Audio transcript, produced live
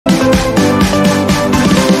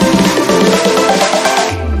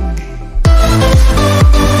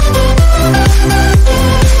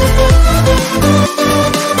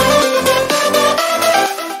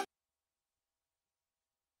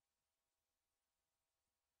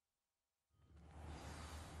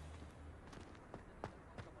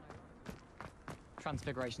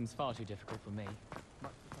Transfiguration's far too difficult for me.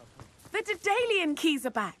 The Daedalian keys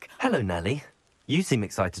are back! Hello, Nelly. You seem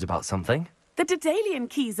excited about something. The Daedalian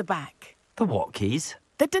keys are back. The what keys?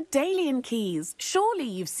 The Daedalian keys. Surely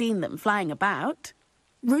you've seen them flying about.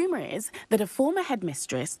 Rumour is that a former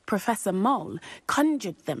headmistress, Professor Mole,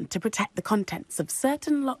 conjured them to protect the contents of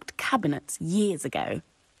certain locked cabinets years ago.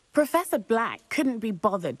 Professor Black couldn't be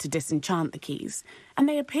bothered to disenchant the keys, and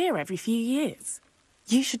they appear every few years.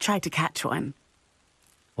 You should try to catch one.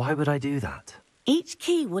 Why would I do that? Each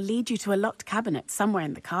key will lead you to a locked cabinet somewhere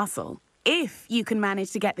in the castle. If you can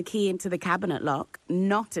manage to get the key into the cabinet lock,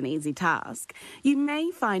 not an easy task, you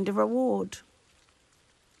may find a reward.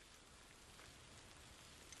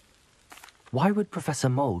 Why would Professor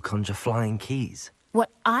Mole conjure flying keys? What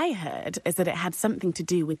I heard is that it had something to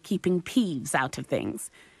do with keeping Peeves out of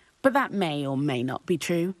things. But that may or may not be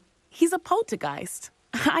true. He's a poltergeist.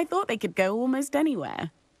 I thought they could go almost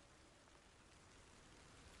anywhere.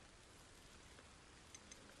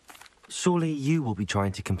 Surely you will be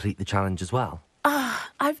trying to complete the challenge as well?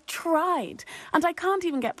 I've tried, and I can't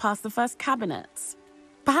even get past the first cabinets.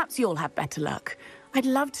 Perhaps you'll have better luck. I'd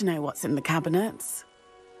love to know what's in the cabinets.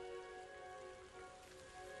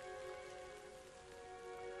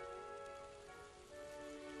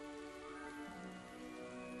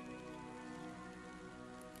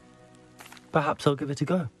 Perhaps I'll give it a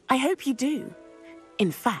go. I hope you do.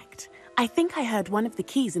 In fact, I think I heard one of the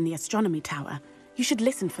keys in the astronomy tower. You should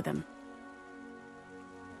listen for them.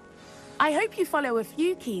 I hope you follow a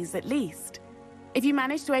few keys at least. If you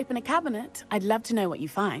manage to open a cabinet, I'd love to know what you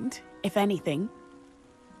find, if anything.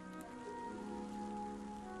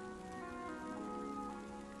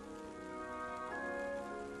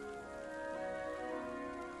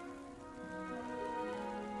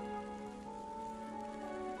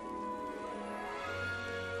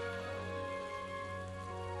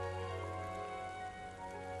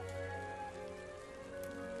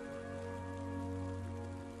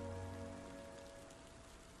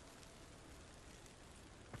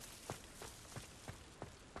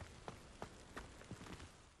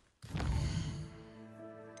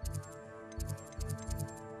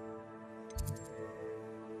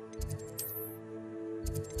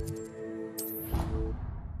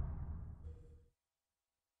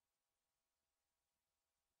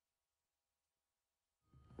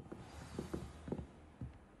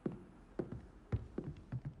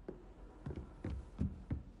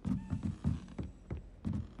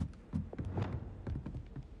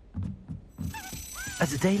 A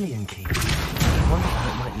Daedalian key. I wonder where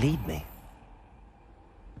it might lead me.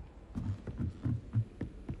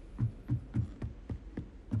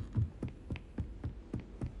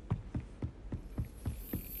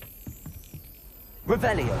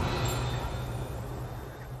 Revelio.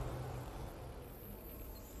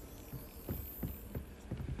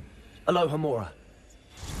 Aloha Mora.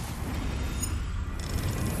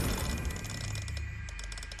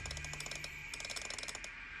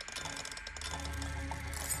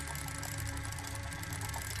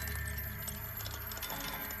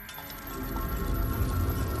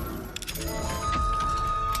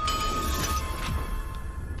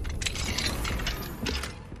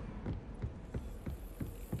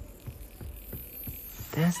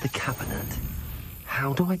 There's the cabinet.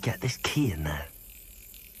 How do I get this key in there?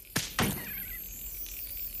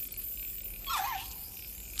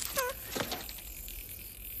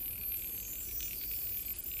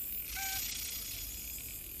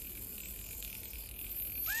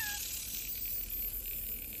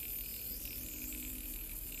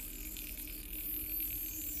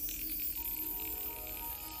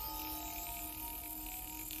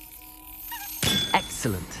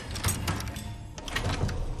 Excellent.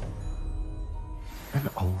 An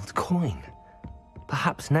old coin.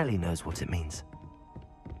 Perhaps Nelly knows what it means.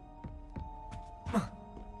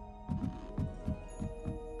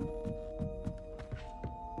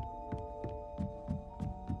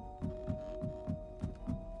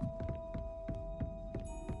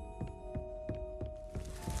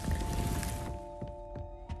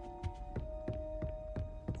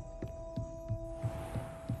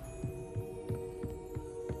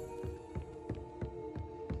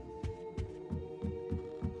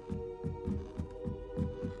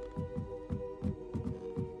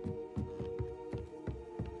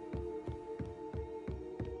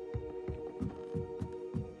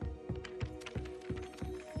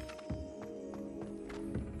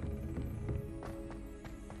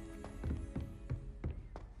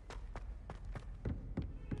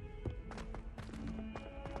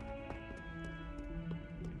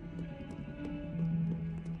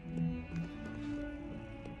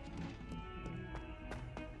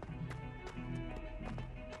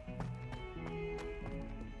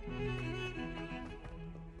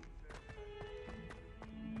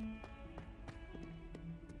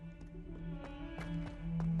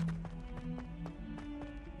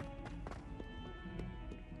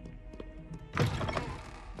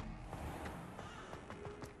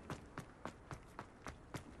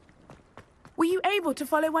 able to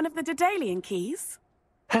follow one of the Daedalian keys?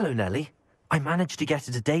 Hello, Nellie. I managed to get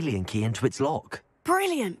a Daedalian key into its lock.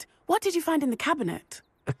 Brilliant. What did you find in the cabinet?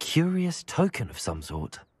 A curious token of some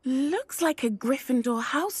sort. Looks like a Gryffindor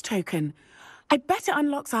house token. I bet it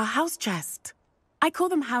unlocks our house chest. I call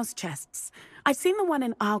them house chests. I've seen the one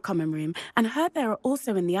in our common room and heard there are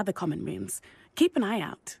also in the other common rooms. Keep an eye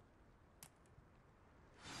out.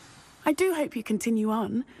 I do hope you continue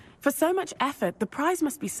on. For so much effort, the prize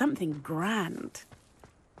must be something grand.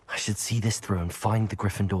 I should see this through and find the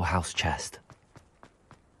Gryffindor house chest.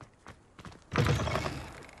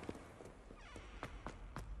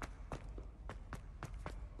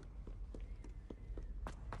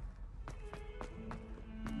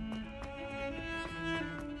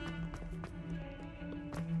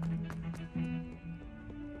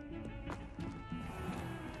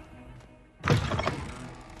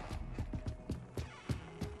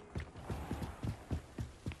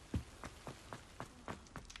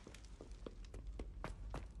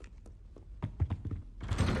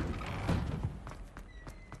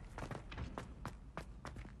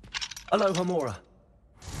 Hello, Hamora.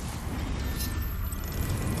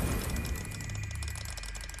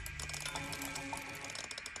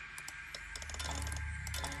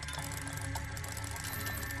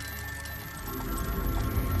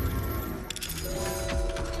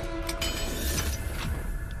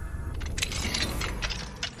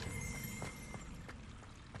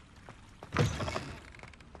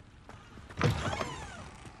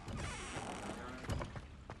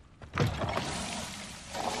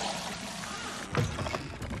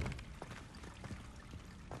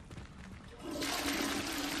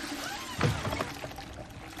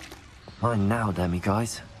 Mine now, Demi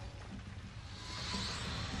guys.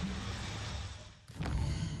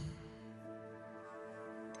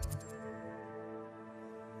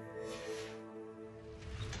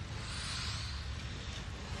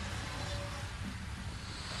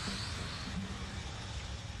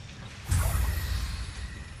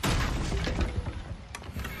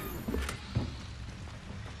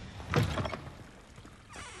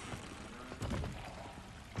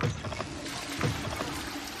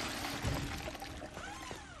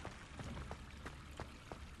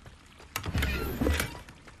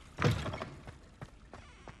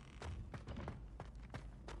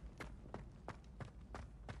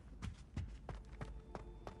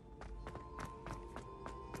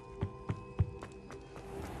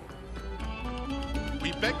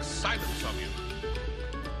 We beg silence of you.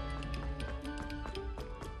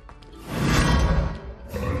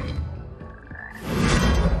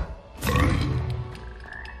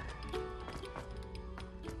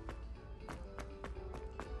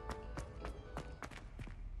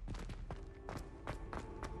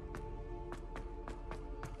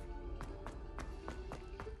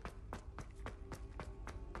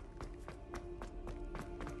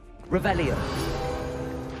 Revelio.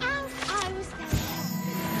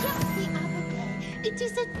 It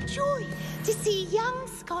is a joy to see young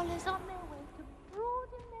scholars on their way to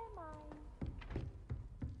broaden their minds.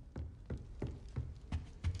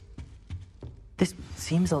 This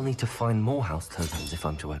seems I'll need to find more house tokens if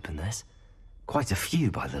I'm to open this. Quite a few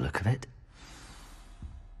by the look of it.